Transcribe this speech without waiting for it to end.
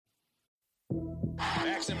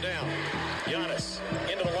Backs him down. Giannis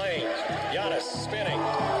into the lane. Giannis spinning.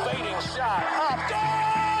 Fading shot. Up.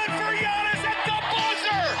 Good for Giannis at the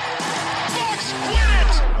buzzer. Bucks win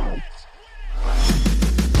it.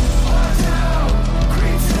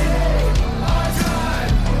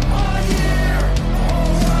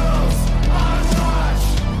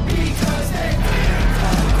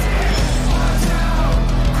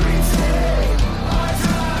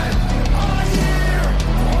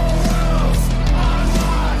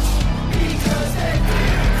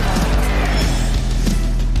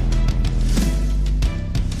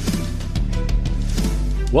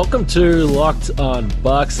 Welcome to Locked on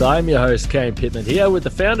Bucks. I'm your host, Kane Pittman, here with the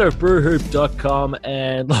founder of BrewHoop.com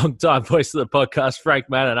and longtime voice of the podcast, Frank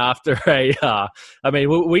Madden. After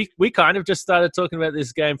we kind of just started talking about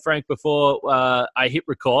this game, Frank, before I hit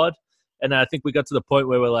record, and I think we got to the point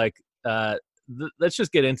where we're like, let's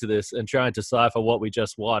just get into this and try and decipher what we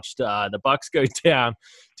just watched. The Bucks go down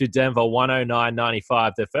to Denver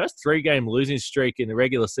 109-95, their first three-game losing streak in the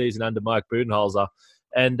regular season under Mike Budenholzer,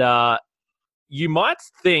 and you might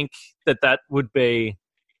think that would be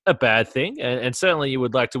a bad thing, and certainly you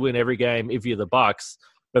would like to win every game if you're the Bucks.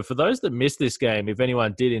 But for those that missed this game, if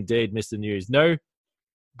anyone did indeed miss the news, no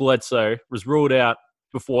Bledsoe was ruled out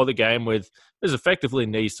before the game with effectively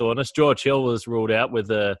knee soreness. George Hill was ruled out with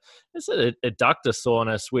a adductor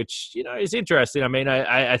soreness, which, you know, is interesting. I mean,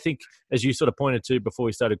 I think, as you sort of pointed to before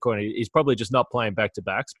we started recording, he's probably just not playing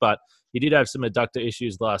back-to-backs, but he did have some adductor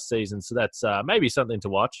issues last season, so that's maybe something to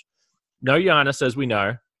watch. No Giannis, as we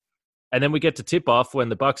know. And then we get to tip-off when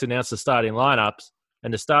the Bucks announced the starting lineups,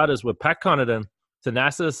 and the starters were Pat Connaughton,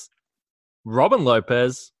 Thanasis, Robin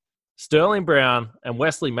Lopez, Sterling Brown, and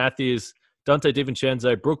Wesley Matthews, Dante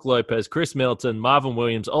DiVincenzo, Brook Lopez, Chris Middleton, Marvin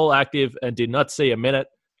Williams, all active and did not see a minute.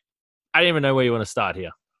 I don't even know where you want to start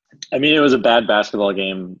here. I mean, it was a bad basketball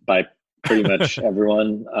game by pretty much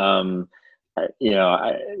everyone.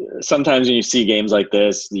 Sometimes when you see games like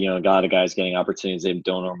this, a lot of guys getting opportunities they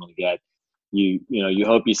don't normally get. You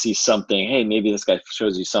hope you see something. Hey, maybe this guy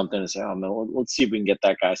shows you something and say, oh man, let's see if we can get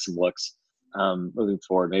that guy some looks moving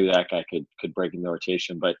forward. Maybe that guy could break in the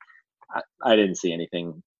rotation, but I didn't see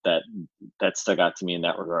anything that stuck out to me in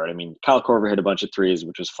that regard. I mean, Kyle Korver hit a bunch of threes,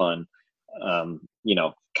 which was fun.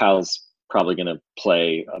 Kyle's probably going to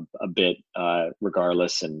play a bit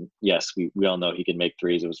regardless, and yes, we all know he can make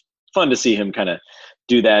threes. It was fun to see him kind of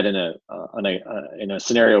do that in a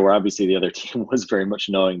scenario where obviously the other team was very much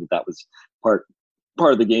knowing that was part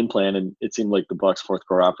of the game plan, and it seemed like the Bucks' fourth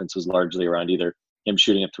quarter offense was largely around either him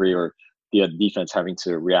shooting a three or the defense having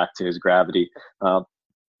to react to his gravity.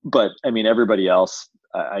 But I mean, everybody else,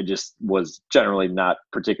 I just was generally not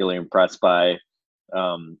particularly impressed by.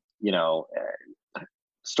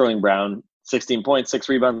 Sterling Brown, 16 points, 6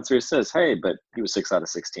 rebounds, 3 assists. Hey, but he was 6 out of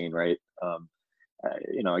 16, right?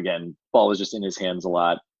 Again, ball was just in his hands a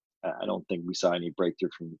lot. I don't think we saw any breakthrough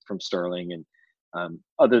from Sterling. And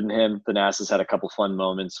other than him, Thanasis had a couple fun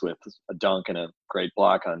moments with a dunk and a great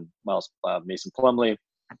block on Mason Plumlee.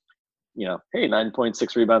 Hey, 9 points,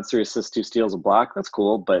 6 rebounds, 3 assists, 2 steals, a block. That's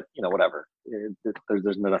cool, but whatever.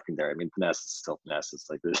 There's nothing there. I mean, Thanasis is still Thanasis.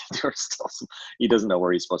 Like there's still he doesn't know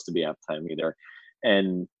where he's supposed to be half the time either.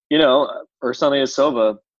 And Ersan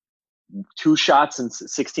Ilyasova, 2 shots in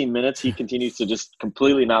 16 minutes. He continues to just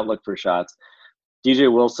completely not look for shots.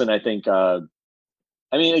 DJ Wilson, I think,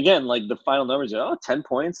 again, like the final numbers, 10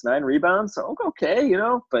 points, 9 rebounds. So, okay,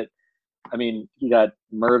 but I mean, he got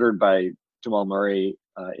murdered by Jamal Murray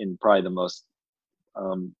in probably the most,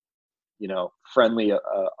 friendly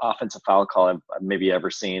offensive foul call I've maybe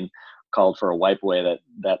ever seen, called for a wipe away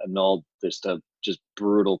that annulled just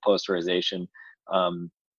brutal posterization.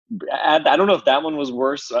 I don't know if that one was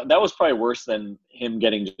worse. That was probably worse than him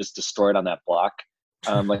getting just destroyed on that block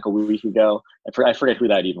like a week ago. I forget who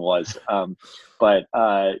that even was. Yeah,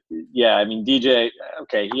 I mean, DJ,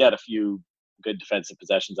 okay, he had a few good defensive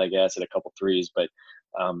possessions, I guess, and a couple threes. But,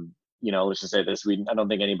 let's just say this. I don't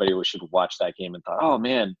think anybody should watch that game and thought, oh,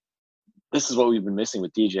 man, this is what we've been missing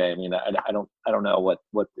with DJ. I mean, I don't know what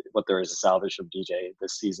there is to salvage from DJ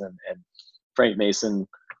this season. And Frank Mason,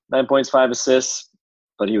 9 points, 5 assists,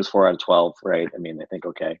 but he was 4 out of 12, right? I mean, I think,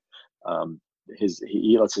 okay. Let's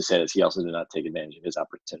just say this, he also did not take advantage of his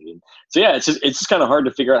opportunity. So yeah, it's just kind of hard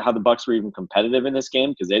to figure out how the Bucks were even competitive in this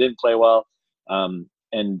game because they didn't play well. And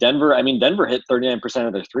Denver hit 39%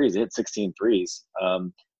 of their threes. They hit 16 threes.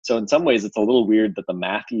 So in some ways, it's a little weird that the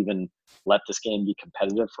math even let this game be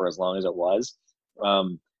competitive for as long as it was.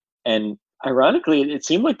 And ironically, it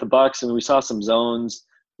seemed like the Bucks, and we saw some zones,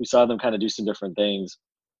 we saw them kind of do some different things.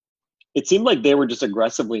 It seemed like they were just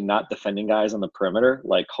aggressively not defending guys on the perimeter,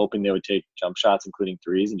 like hoping they would take jump shots, including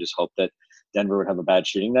threes, and just hope that Denver would have a bad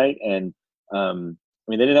shooting night. And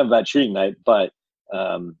they didn't have a bad shooting night, but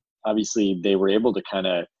obviously they were able to kind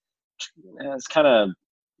of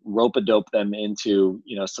rope-a-dope them into,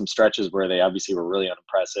 some stretches where they obviously were really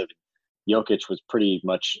unimpressive. Jokic was pretty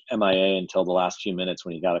much MIA until the last few minutes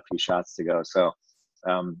when he got a few shots to go. So,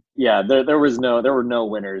 there were no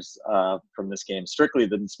winners from this game. Strictly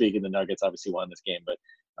speaking, the Nuggets obviously won this game, but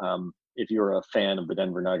if you were a fan of the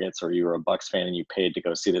Denver Nuggets or you were a Bucks fan and you paid to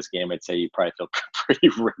go see this game, I'd say you probably feel pretty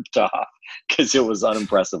ripped off because it was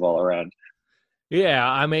unimpressive all around.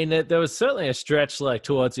 Yeah, I mean, there was certainly a stretch like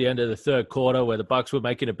towards the end of the third quarter where the Bucks were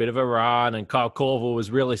making a bit of a run and Kyle Korver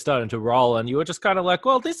was really starting to roll, and you were just kind of like,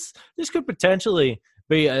 well, this could potentially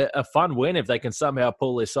be a fun win if they can somehow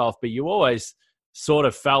pull this off. But you always sort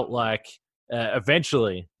of felt like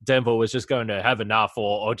eventually Denver was just going to have enough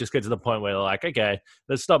or just get to the point where they're like, okay,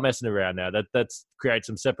 let's stop messing around now. That's create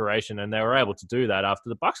some separation, and they were able to do that after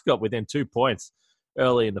the Bucks got within 2 points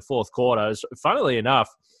early in the fourth quarter. Funnily enough,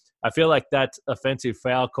 I feel like that offensive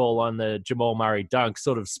foul call on the Jamal Murray dunk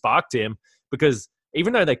sort of sparked him, because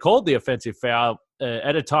even though they called the offensive foul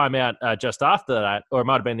at a timeout just after that, or it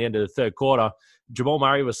might have been the end of the third quarter, Jamal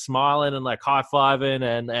Murray was smiling and like high-fiving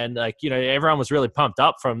and like, everyone was really pumped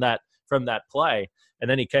up from that play. And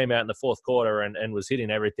then he came out in the fourth quarter and was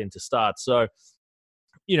hitting everything to start. So,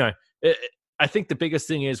 I think the biggest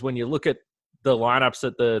thing is when you look at the lineups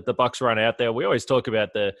that the Bucks run out there, we always talk about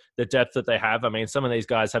the depth that they have. I mean, some of these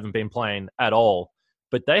guys haven't been playing at all,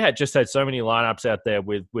 but they had so many lineups out there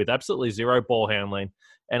with absolutely zero ball handling.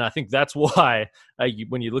 And I think that's why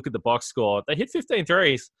when you look at the box score, they hit 15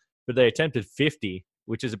 threes, but they attempted 50,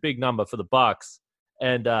 which is a big number for the Bucks.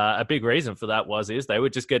 And a big reason for that is they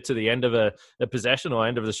would just get to the end of a possession or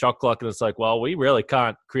end of the shot clock, and it's like, well, we really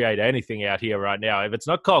can't create anything out here right now. If it's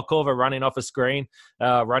not Kyle Korver running off a screen,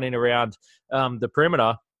 running around the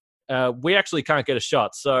perimeter, we actually can't get a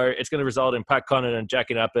shot. So it's going to result in Pat Connaughton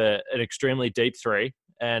jacking up an extremely deep three.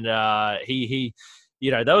 And he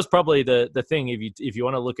that was probably the thing. If you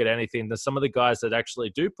want to look at anything, there's some of the guys that actually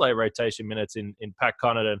do play rotation minutes in Pat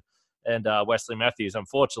Connaughton and Wesley Matthews,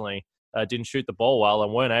 unfortunately, didn't shoot the ball well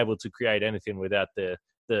and weren't able to create anything without the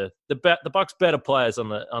Bucks' better players on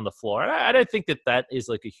the floor. And I don't think that is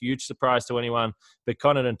like a huge surprise to anyone. But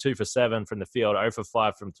Connaughton 2 for 7 from the field, 0 for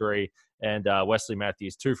 5 from 3, and Wesley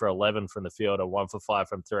Matthews 2 for 11 from the field, and 1 for 5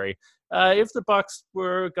 from 3. If the Bucks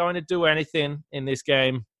were going to do anything in this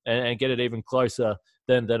game and get it even closer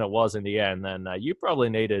than it was in the end, then you probably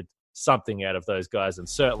needed something out of those guys, and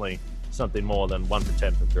certainly something more than 1 for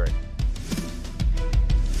 10 from 3.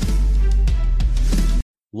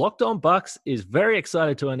 Locked On Bucks is very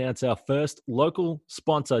excited to announce our first local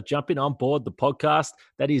sponsor jumping on board the podcast.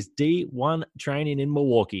 That is D1 Training in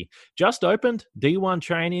Milwaukee. Just opened. D1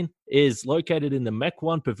 Training is located in the Mech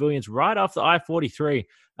 1 Pavilions right off the I-43.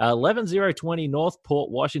 11020 North Port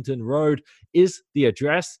Washington Road is the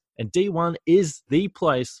address, and D1 is the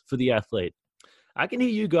place for the athlete. I can hear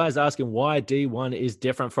you guys asking why D1 is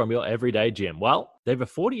different from your everyday gym. Well, they have a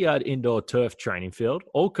 40-yard indoor turf training field.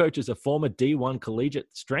 All coaches are former D1 collegiate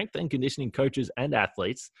strength and conditioning coaches and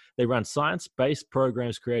athletes. They run science-based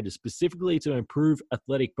programs created specifically to improve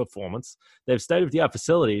athletic performance. They have state-of-the-art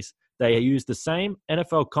facilities. They use the same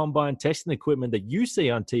NFL Combine testing equipment that you see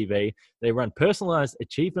on TV. They run personalized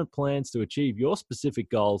achievement plans to achieve your specific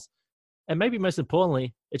goals. And maybe most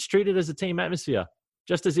importantly, it's treated as a team atmosphere,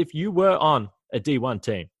 just as if you were on a D1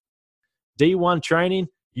 team. D1 Training,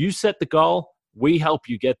 you set the goal, we help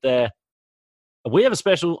you get there. We have a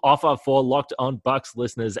special offer for Locked On Bucks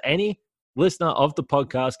listeners. Any listener of the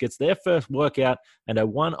podcast gets their first workout and a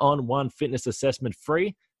one-on-one fitness assessment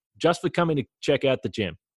free just for coming to check out the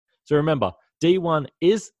gym. So remember, D1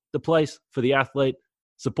 is the place for the athlete.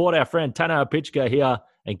 Support our friend Tana Pitchka here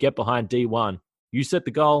and get behind D1. You set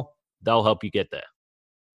the goal, they'll help you get there.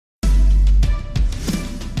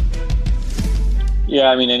 Yeah,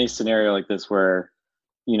 I mean, any scenario like this where,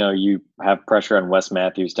 you have pressure on Wes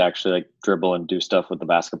Matthews to actually like dribble and do stuff with the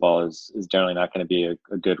basketball is generally not going to be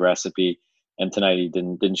a good recipe. And tonight he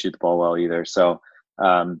didn't shoot the ball well either. So,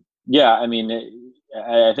 yeah, I mean,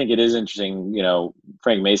 I think it is interesting,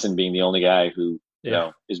 Frank Mason being the only guy who,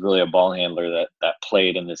 is really a ball handler that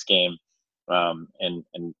played in this game. And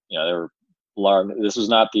there were large, this was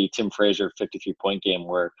not the Tim Frazier 53-point game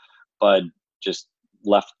where Bud just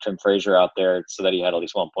left Tim Frazier out there so that he had at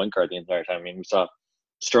least one point guard the entire time. I mean, we saw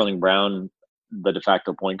Sterling Brown, the de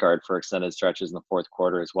facto point guard for extended stretches in the fourth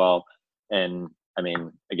quarter as well. And I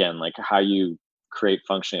mean, again, like how you create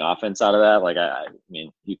functioning offense out of that, like I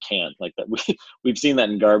mean, you can't like that. We've seen that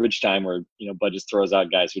in garbage time where Bud just throws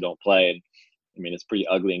out guys who don't play, and I mean it's pretty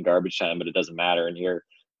ugly in garbage time, but it doesn't matter. And here,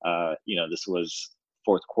 This was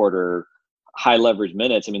fourth quarter high leverage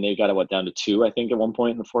minutes. I mean, they got it down to 2, I think, at one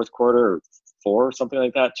point in the fourth quarter, or 4, or something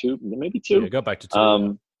like that. 2, maybe 2. Yeah, go back to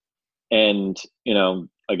 2. And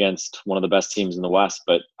against one of the best teams in the West,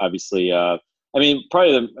 but obviously, look,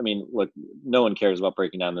 no one cares about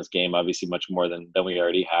breaking down this game, obviously, much more than we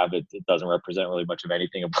already have. It doesn't represent really much of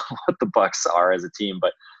anything about what the Bucks are as a team.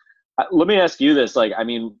 But let me ask you this: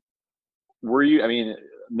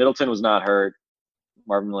 Middleton was not hurt,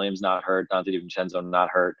 Marvin Williams not hurt, Dante DiVincenzo not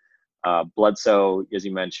hurt, Bledsoe, as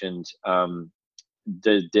you mentioned,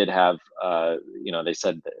 did have, they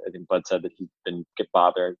said, I think Bud said that he's been getting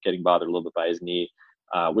bothered a little bit by his knee,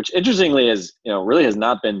 which interestingly is, really has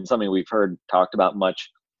not been something we've heard talked about much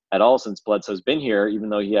at all since Bledsoe's been here, even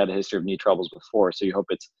though he had a history of knee troubles before. So you hope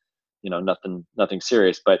it's, nothing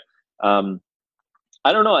serious. But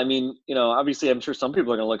I don't know. I mean, obviously I'm sure some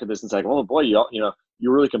people are going to look at this and say, oh boy,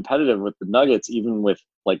 you're really competitive with the Nuggets, even with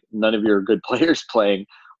like none of your good players playing.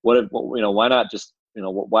 Why not just,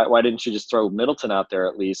 why didn't you just throw Middleton out there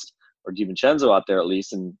at least, or DiVincenzo out there at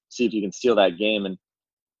least, and see if you can steal that game? And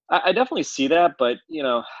I definitely see that, but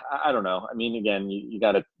I don't know. I mean, again, you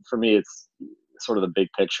got to. For me, it's sort of the big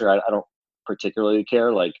picture. I don't particularly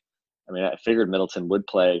care. I figured Middleton would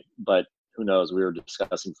play, but who knows? We were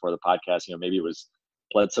discussing before the podcast. Maybe it was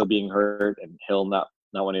Bledsoe being hurt and Hill not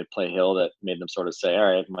wanting to play Hill that made them sort of say,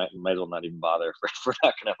 all right, might as well not even bother if we're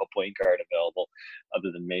not going to have a point guard available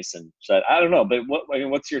other than Mason. So I don't know, but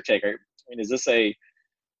what's your take? Is this a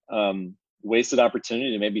wasted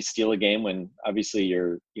opportunity to maybe steal a game when obviously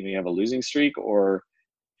you have a losing streak, or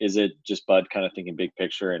is it just Bud kind of thinking big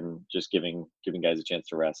picture and just giving guys a chance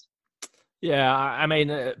to rest? Yeah, I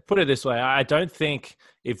mean, put it this way. I don't think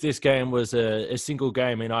if this game was a single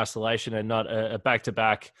game in isolation and not a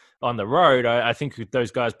back-to-back on the road, I think those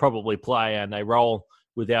guys probably play and they roll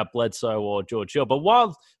without Bledsoe or George Hill. But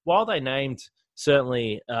while they named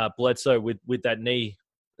certainly Bledsoe with that knee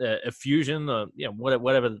effusion, or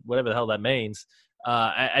whatever the hell that means,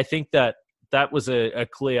 I think that was a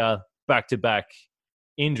clear back-to-back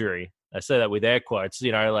injury. I say that with air quotes.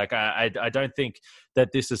 I don't think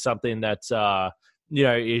that this is something that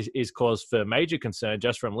is cause for major concern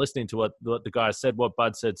just from listening to what the guy said, what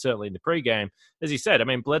Bud said certainly in the pregame. As he said, I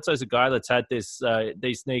mean, Bledsoe's a guy that's had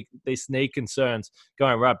these knee concerns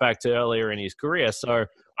going right back to earlier in his career. So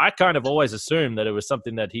I kind of always assumed that it was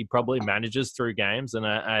something that he probably manages through games, and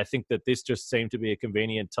I think that this just seemed to be a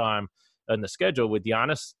convenient time in the schedule with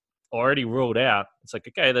Giannis already ruled out. It's like,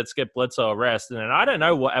 okay, let's get Bledsoe a rest. And then I don't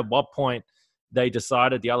know at what point they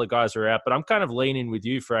decided the other guys are out, but I'm kind of leaning with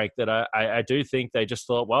you, Frank, that I do think they just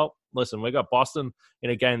thought, well, listen, we got Boston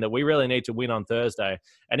in a game that we really need to win on Thursday.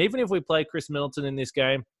 And even if we play Chris Middleton in this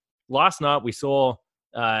game, last night we saw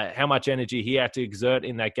how much energy he had to exert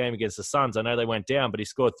in that game against the Suns. I know they went down, but he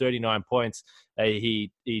scored 39 points. He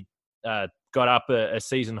got up a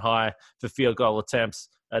season high for field goal attempts.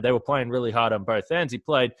 They were playing really hard on both ends. He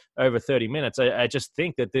played over 30 minutes. I just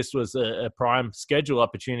think that this was a prime schedule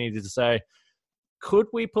opportunity to say, could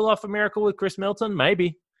we pull off a miracle with Chris Middleton?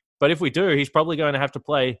 Maybe. But if we do, he's probably going to have to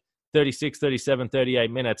play 36, 37,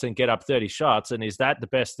 38 minutes and get up 30 shots. And is that the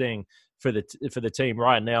best thing for the team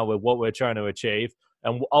right now with what we're trying to achieve?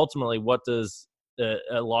 And ultimately, what does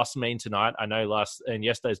a loss mean tonight? I know in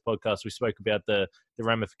yesterday's podcast, we spoke about the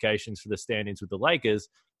ramifications for the standings with the Lakers,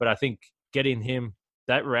 but I think getting him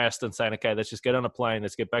that rest and saying, okay, let's just get on a plane,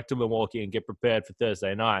 let's get back to Milwaukee and get prepared for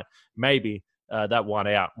Thursday night, maybe that won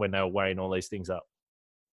out when they were weighing all these things up.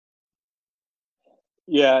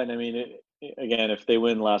 Yeah, and I mean, again, if they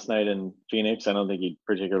win last night in Phoenix, I don't think you'd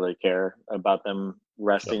particularly care about them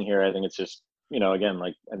resting here. I think it's just, again,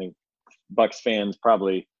 I think Bucks fans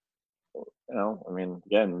probably,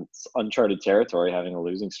 again, it's uncharted territory having a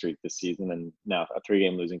losing streak this season, and now a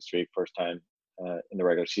 3-game losing streak, first time in the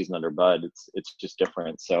regular season under Bud. It's just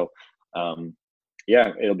different. So,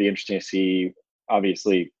 it'll be interesting to see.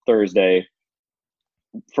 Obviously, Thursday,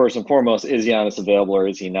 first and foremost, is Giannis available or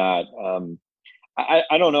is he not?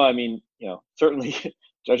 I don't know. I mean, certainly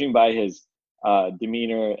judging by his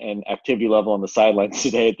demeanor and activity level on the sidelines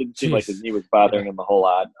today, it didn't seem like his knee was bothering him a whole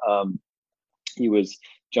lot. He was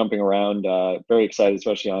jumping around, very excited,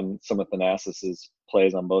 especially on some of Thanasis's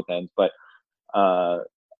plays on both ends. But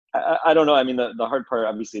I don't know. I mean, the hard part,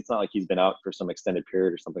 obviously, it's not like he's been out for some extended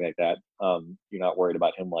period or something like that. You're not worried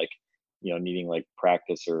about him needing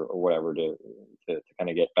practice or whatever to kind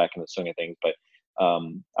of get back in the swing of things. But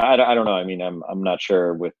I don't know. I mean, I'm not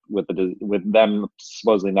sure with them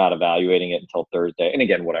supposedly not evaluating it until Thursday. And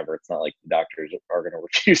again, whatever. It's not like the doctors are going to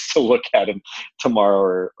refuse to look at him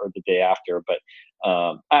tomorrow or the day after. But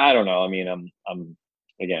I don't know. I mean, I'm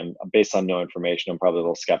again, based on no information, I'm probably a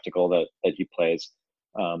little skeptical that he plays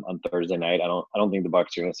on Thursday night. I don't think the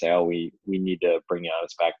Bucks are going to say, oh, we need to bring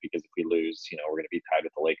Giannis back because if we lose, we're going to be tied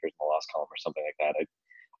with the Lakers in the loss column or something like that.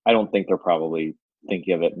 I don't think they're probably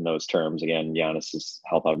thinking of it in those terms. Again, Giannis's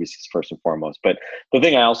health obviously is first and foremost. But the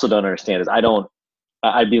thing I also don't understand is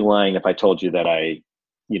I'd be lying if I told you that I,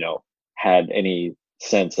 had any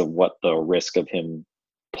sense of what the risk of him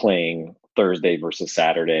playing Thursday versus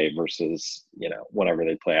Saturday versus, whenever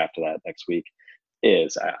they play after that next week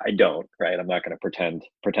is. I don't, right? I'm not going to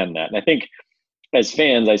pretend that. And I think as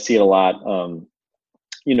fans, I see it a lot.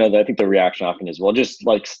 I think the reaction often is, well, just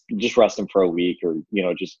rest him for a week or,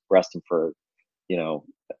 just rest him for,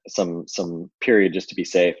 some period just to be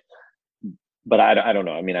safe. But I don't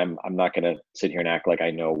know. I mean, I'm not going to sit here and act like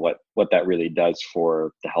I know what that really does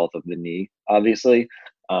for the health of the knee, obviously.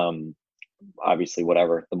 Obviously,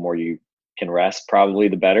 whatever, the more you can rest, probably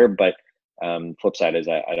the better. But flip side is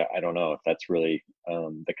I don't know if that's really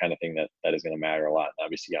the kind of thing that is going to matter a lot. And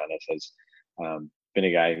obviously, Giannis has been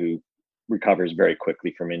a guy who recovers very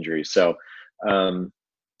quickly from injuries. So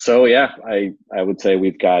yeah, I would say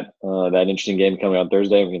we've got that interesting game coming on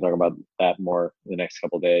Thursday. We can talk about that more in the next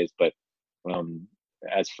couple of days. But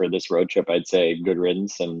as for this road trip, I'd say good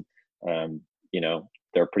riddance. And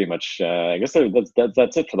they're pretty much I guess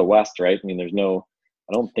that's it for the West, right? I mean,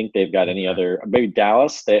 I don't think they've got any other. Maybe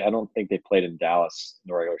Dallas. I don't think they played in Dallas in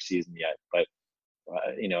the regular season yet. But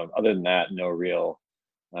other than that, no real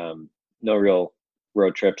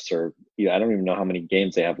road trips or I don't even know how many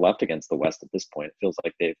games they have left against the West at this point. It feels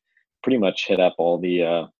like they've pretty much hit up all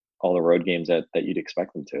the road games that you'd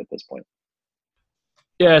expect them to at this point.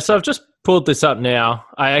 Yeah, so I've just pulled this up now.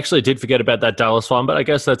 I actually did forget about that Dallas one, but I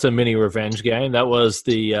guess that's a mini revenge game. That was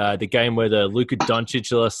the game where the Luka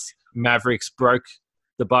Doncic-less Mavericks broke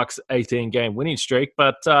the Bucks' 18-game winning streak.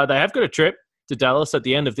 But they have got a trip to Dallas at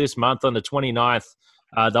the end of this month on the 29th.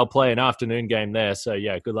 They'll play an afternoon game there. So,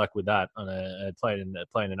 yeah, good luck with that on playing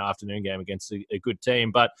an afternoon game against a good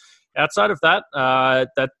team. But outside of that,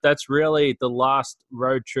 that's really the last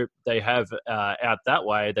road trip they have out that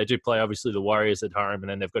way. They do play, obviously, the Warriors at home, and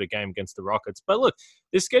then they've got a game against the Rockets. But, look,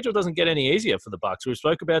 this schedule doesn't get any easier for the Bucks. We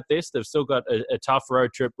spoke about this. They've still got a tough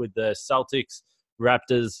road trip with the Celtics,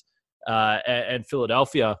 Raptors, and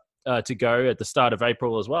Philadelphia to go at the start of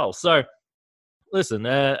April as well. So, listen,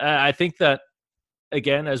 I think that,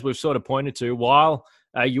 again, as we've sort of pointed to, while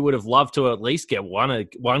you would have loved to at least get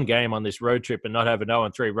one game on this road trip and not have an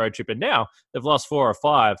 0-3 road trip, and now they've lost 4 or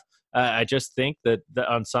 5, I just think that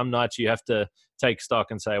on some nights you have to take stock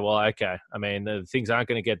and say, well, okay, I mean, things aren't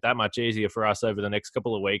going to get that much easier for us over the next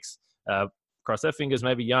couple of weeks. Cross our fingers,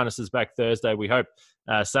 maybe Giannis is back Thursday. We hope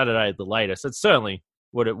Saturday at the latest. It's certainly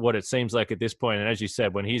what it seems like at this point. And as you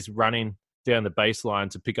said, when he's running down the baseline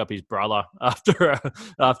to pick up his brother after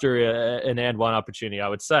an and one opportunity, I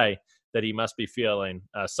would say that he must be feeling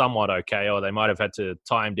somewhat okay, or they might have had to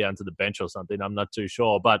tie him down to the bench or something. I'm not too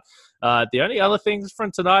sure. But the only other things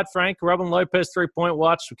from tonight, Frank, Robin Lopez 3-point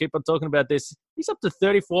watch. We keep on talking about this. He's up to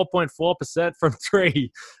 34.4% from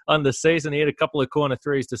 3 on the season. He had a couple of corner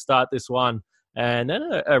threes to start this one. And then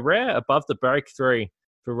a rare above the break 3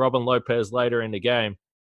 for Robin Lopez later in the game.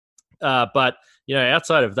 But,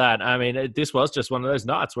 outside of that, I mean, this was just one of those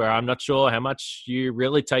nights where I'm not sure how much you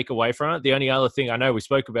really take away from it. The only other thing I know, we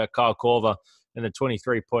spoke about Kyle Korver and the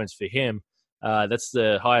 23 points for him. That's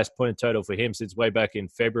the highest point total for him since way back in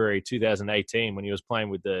February 2018 when he was playing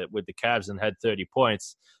with the Cavs and had 30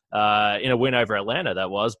 points in a win over Atlanta, that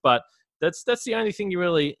was. But that's the only thing you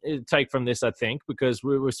really take from this, I think, because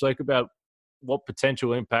we spoke about what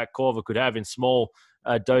potential impact Korver could have in small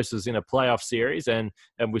doses in a playoff series. And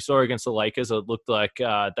we saw against the Lakers, it looked like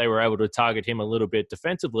they were able to target him a little bit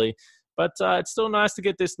defensively. But it's still nice to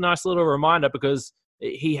get this nice little reminder because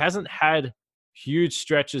he hasn't had huge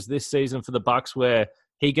stretches this season for the Bucks where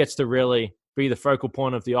he gets to really be the focal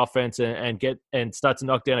point of the offense and start to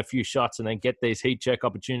knock down a few shots and then get these heat check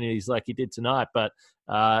opportunities like he did tonight. But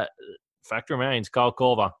fact remains, Kyle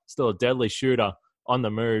Korver, still a deadly shooter on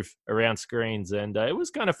the move around screens. And it was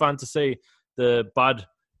kind of fun to see the Bud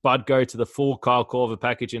go to the full Kyle Korver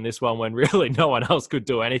package in this one when really no one else could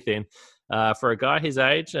do anything. For a guy his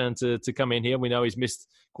age and to come in here, we know he's missed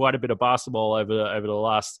quite a bit of basketball over the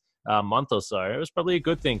last month or so. It was probably a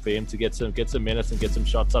good thing for him to get some minutes and get some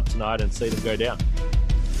shots up tonight and see them go down.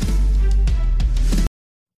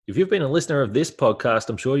 If you've been a listener of this podcast,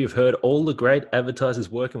 I'm sure you've heard all the great advertisers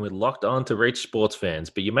working with Locked On to reach sports fans,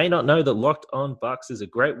 but you may not know that Locked On Bucks is a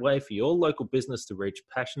great way for your local business to reach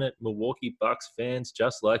passionate Milwaukee Bucks fans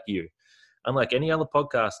just like you. Unlike any other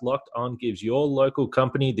podcast, Locked On gives your local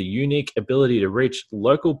company the unique ability to reach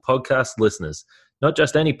local podcast listeners. Not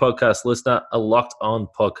just any podcast listener, a Locked On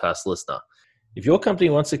podcast listener. If your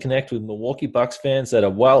company wants to connect with Milwaukee Bucks fans that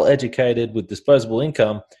are well educated with disposable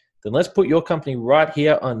income, then let's put your company right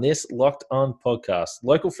here on this Locked On podcast.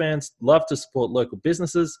 Local fans love to support local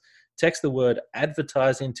businesses. Text the word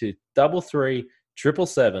advertising to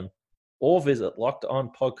 33777 or visit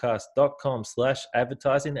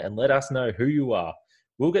lockedonpodcast.com/advertising and let us know who you are.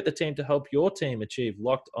 We'll get the team to help your team achieve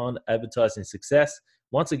Locked On advertising success.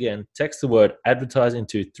 Once again, text the word advertising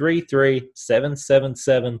to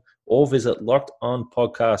 33777 or visit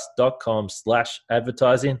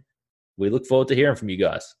lockedonpodcast.com/advertising. We look forward to hearing from you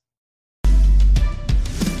guys.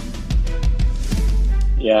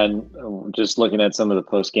 Yeah, and just looking at some of the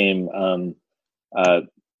post-game,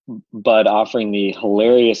 Bud offering the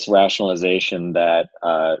hilarious rationalization that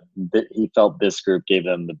he felt this group gave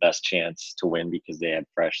them the best chance to win because they had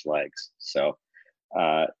fresh legs. So,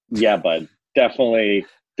 yeah, Bud, definitely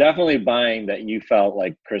buying that you felt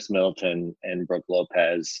like Chris Middleton and Brook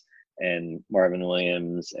Lopez and Marvin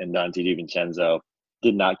Williams and Dante DiVincenzo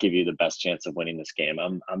did not give you the best chance of winning this game.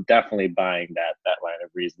 I'm definitely buying that line of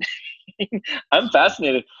reasoning. I'm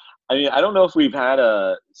fascinated. I mean, I don't know if we've had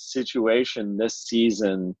a situation this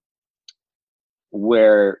season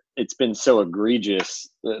where it's been so egregious,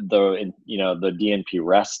 the DNP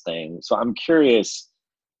rest thing. So I'm curious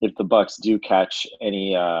if the Bucks do catch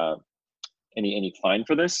any fine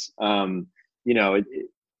for this.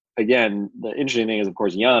 Again, the interesting thing is, of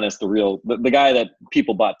course, Giannis, the guy that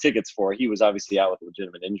people bought tickets for, he was obviously out with a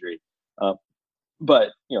legitimate injury.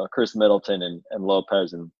 But Chris Middleton and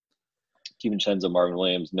Lopez and DiVincenzo, Marvin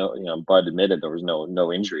Williams, Bud admitted there was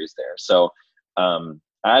no injuries there. So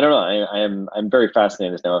I don't know. I'm very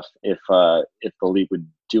fascinated now if the league would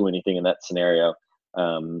do anything in that scenario,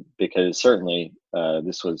 because certainly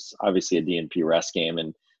this was obviously a DNP rest game,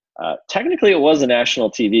 and technically it was a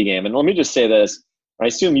national TV game. And let me just say this. I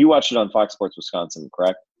assume you watched it on Fox Sports Wisconsin,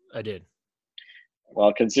 correct? I did.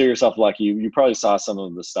 Well, consider yourself lucky. You probably saw some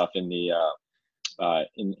of the stuff in the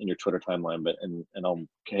in your Twitter timeline, and I'll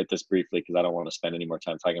hit this briefly because I don't want to spend any more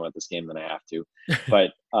time talking about this game than I have to.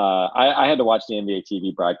 But I had to watch the NBA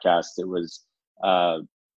TV broadcast. It was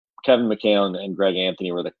Kevin McHale and Greg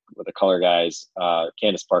Anthony were the color guys.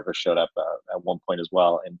 Candace Parker showed up at one point as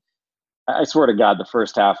well, and I swear to God, the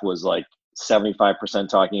first half was like 75%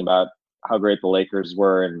 talking about how great the Lakers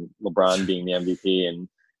were and LeBron being the MVP and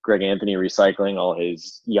Greg Anthony recycling all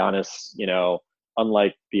his Giannis,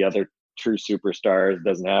 unlike the other true superstars,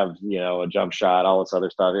 doesn't have, a jump shot, all this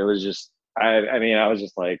other stuff. It was just, I was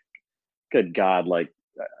just like, good God, like,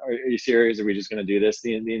 are you serious? Are we just going to do this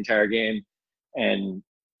the entire game? And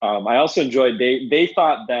I also enjoyed, they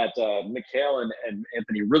thought that McHale and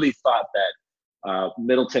Anthony really thought that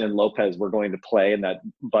Middleton and Lopez were going to play and that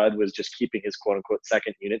Bud was just keeping his quote unquote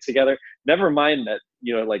second unit together. Never mind that,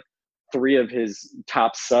 like 3 of his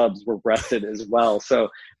top subs were rested as well. So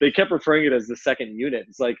they kept referring it as the second unit.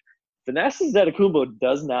 It's like, Thanasis Antetokounmpo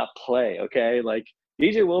does not play. Okay. Like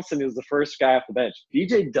DJ Wilson is the first guy off the bench.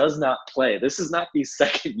 DJ does not play. This is not the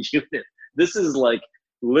second unit. This is like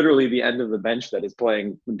literally the end of the bench that is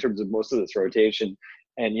playing in terms of most of this rotation.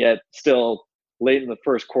 And yet still, late in the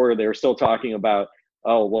first quarter, they were still talking about,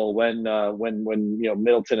 oh, well, when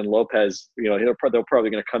Middleton and Lopez, they're probably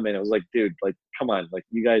going to come in. It was like, dude, like, come on, like,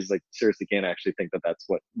 you guys, like, seriously can't actually think that that's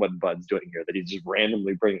what Bud's doing here, that he's just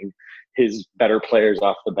randomly bringing his better players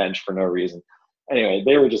off the bench for no reason. Anyway,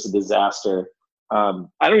 they were just a disaster. I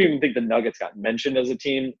don't even think the Nuggets got mentioned as a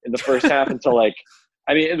team in the first half until it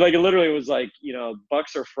literally was like,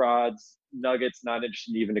 Bucks are frauds, Nuggets not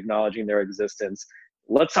interested in even acknowledging their existence.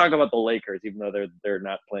 Let's talk about the Lakers, even though they're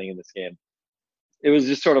not playing in this game. It was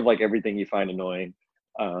just sort of like everything you find annoying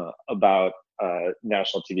about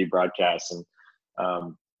national TV broadcasts, and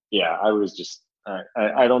I was just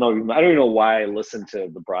I don't even know why I listened to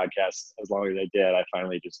the broadcast as long as I did. I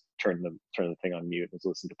finally just turned the thing on mute and was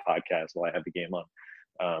listening to podcasts while I had the game on.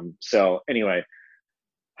 So anyway,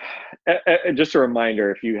 just a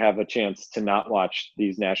reminder: if you have a chance to not watch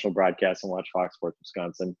these national broadcasts and watch Fox Sports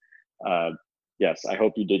Wisconsin. Yes, I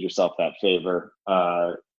hope you did yourself that favor.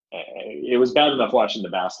 It was bad enough watching the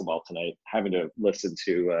basketball tonight. Having to listen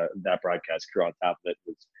to that broadcast crew on top of it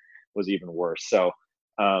was even worse. So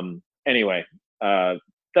anyway,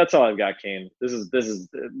 that's all I've got, Kane. This is.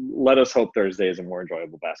 Let us hope Thursday is a more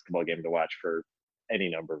enjoyable basketball game to watch for any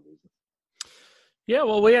number of reasons. Yeah,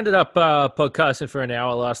 well, we ended up podcasting for an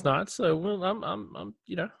hour last night, so I'm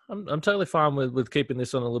totally fine with keeping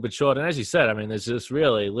this one a little bit short. And as you said, I mean, there's just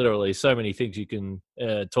really, literally, so many things you can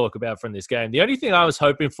talk about from this game. The only thing I was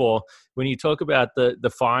hoping for when you talk about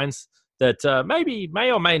the fines that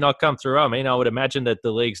may or may not come through. I mean, I would imagine that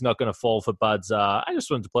the league's not going to fall for Bud's. I just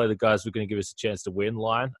wanted to play the guys who are going to give us a chance to win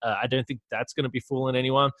line. I don't think that's going to be fooling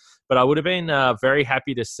anyone, but I would have been very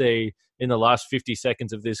happy to see in the last 50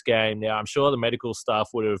 seconds of this game. Now, I'm sure the medical staff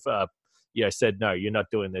would have said, no, you're not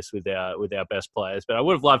doing this with our best players, but I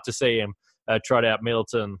would have loved to see him trot out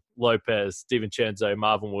Middleton, Lopez, DiVincenzo,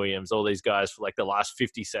 Marvin Williams, all these guys for like the last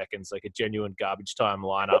 50 seconds, like a genuine garbage time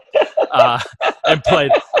lineup, and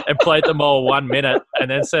played them all 1 minute,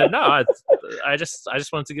 and then said, no, I just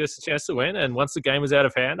wanted to give us a chance to win. And once the game was out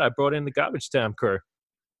of hand, I brought in the garbage time crew.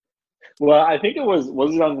 Well, I think it was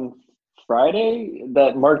it on Friday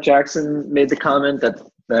that Mark Jackson made the comment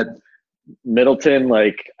that Middleton,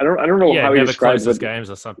 like I don't know how he describes his games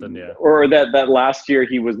or something, or that last year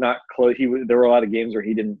he was not close. There were a lot of games where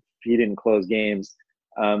he didn't close games,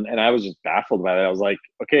 and I was just baffled by that. I was like,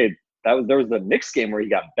 okay, there was the Knicks game where he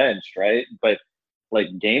got benched, right? But like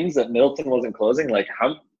games that Middleton wasn't closing, like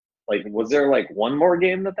how, like was there like one more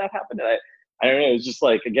game that happened? I don't know. It was just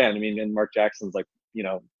like, again, I mean, and Mark Jackson's like,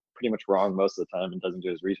 pretty much wrong most of the time and doesn't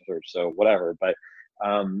do his research, so whatever. But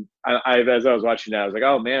as I was watching that, I was like,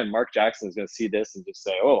 oh man, Mark Jackson is going to see this and just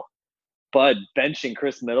say, oh, Bud benching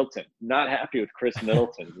Chris Middleton. Not happy with Chris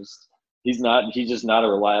Middleton. He's just not a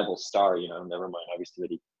reliable star. Never mind, obviously,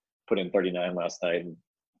 that he put in 39 last night and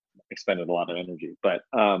expended a lot of energy. But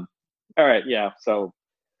all right, yeah. So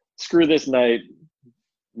screw this night.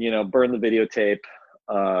 Burn the videotape.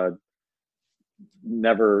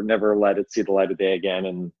 Never let it see the light of day again,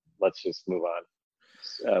 and let's just move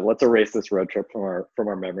on. Let's erase this road trip from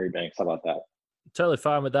our memory banks. How about that? Totally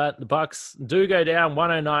fine with that. The Bucks do go down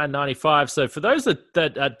 109-95. So for those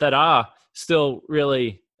that are still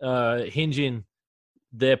really hinging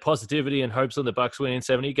their positivity and hopes on the Bucks winning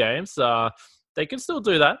 70 games, they can still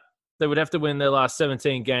do that. They would have to win their last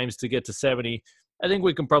 17 games to get to 70. I think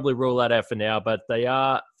we can probably rule that out for now, but they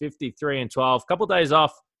are 53-12. Couple days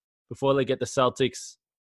off before they get the Celtics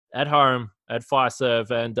at home at Fiserv,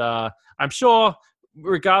 and I'm sure,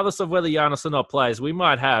 regardless of whether Giannis or not plays, we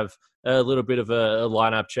might have a little bit of a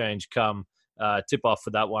lineup change come tip off for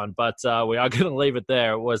that one. But we are going to leave it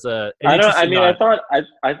there. It was night. I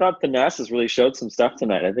thought Thanasis really showed some stuff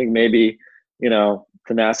tonight. I think maybe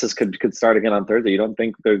Thanasis could start again on Thursday. You don't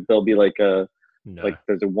think there'll be like there's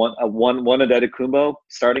a one Adetokounmpo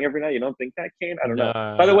starting every night? You don't think that, Kane? I don't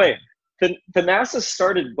know. By the way, Thanasis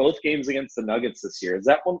started both games against the Nuggets this year.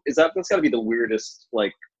 That's got to be the weirdest,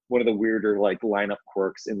 like one of the weirder like lineup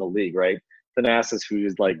quirks in the league, right? Thanasis, who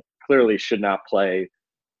is like clearly should not play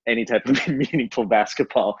any type of meaningful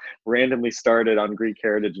basketball, randomly started on Greek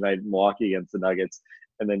Heritage Night in Milwaukee against the Nuggets,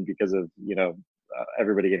 and then because of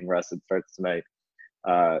everybody getting rested, starts tonight.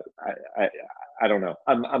 I don't know.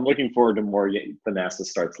 I'm looking forward to more Thanasis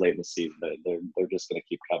starts late in the season. They're just going to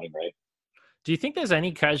keep coming, right? Do you think there's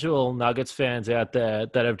any casual Nuggets fans out there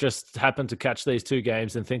that have just happened to catch these two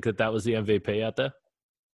games and think that was the MVP out there?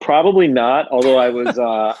 Probably not. Although I was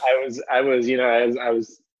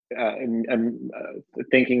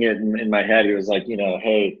thinking it in my head. He was like,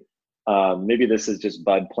 hey, maybe this is just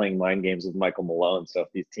Bud playing mind games with Michael Malone. So if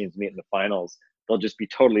these teams meet in the finals, they'll just be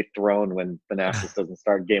totally thrown when Thanasis doesn't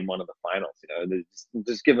start game one of the finals. They're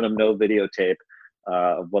just giving them no videotape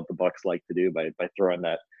of what the Bucks like to do by throwing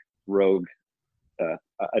that rogue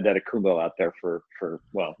Adetokounmpo out there for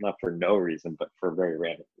not for no reason, but for a very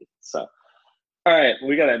random reason. So, all right,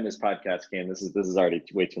 we got to end this podcast game. This is already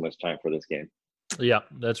way too much time for this game. Yeah,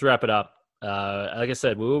 let's wrap it up. Like I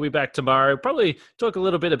said, we will be back tomorrow. Probably talk a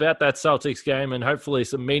little bit about that Celtics game and hopefully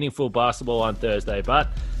some meaningful basketball on Thursday. But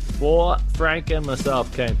for Frank and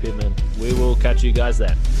myself, Kane Pittman, we will catch you guys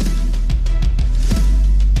then.